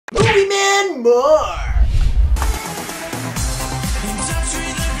more.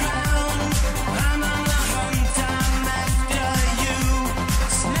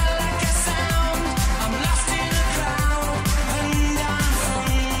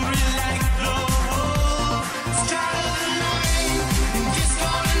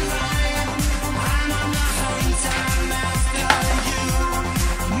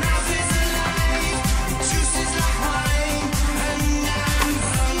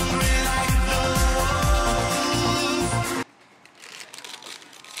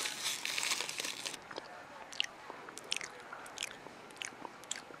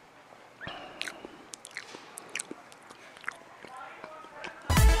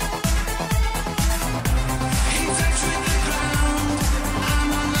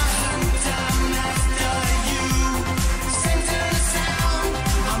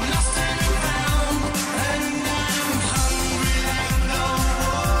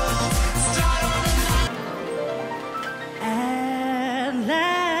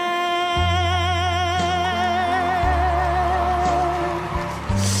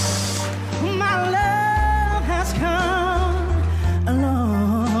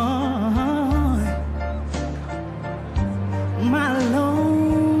 My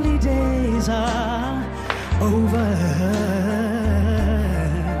lonely days are over,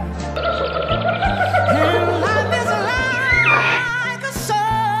 and life is like a song.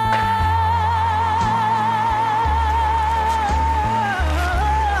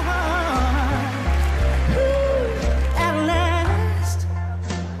 At last,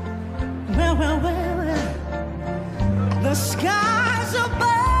 well, the skies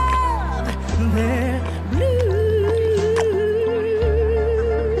above, they're blue.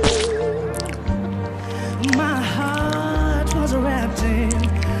 My heart was wrapped in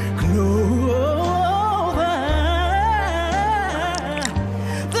clover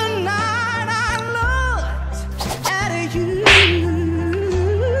the night I looked at you.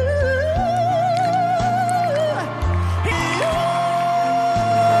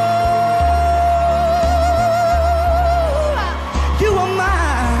 You were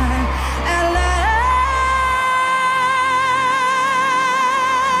mine at last.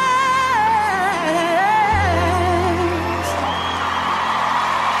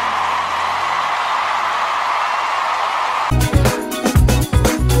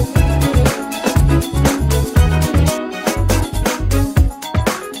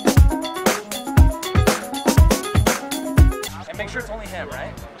 And make sure it's only him,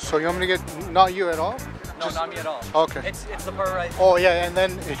 right? So you want me to get not you at all? No, not me at all. Okay. It's the part right. Oh yeah, and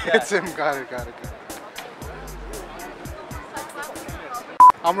then it's him. Got it.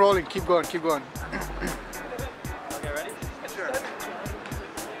 I'm rolling. Keep going. Okay, ready? Sure.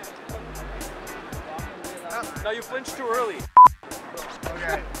 No, you flinched too early.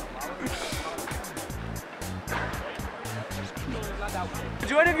 Okay.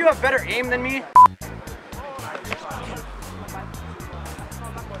 Do any of you have better aim than me?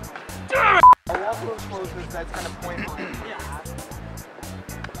 I love those poses that's kind of point.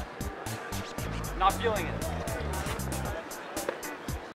 Not feeling it.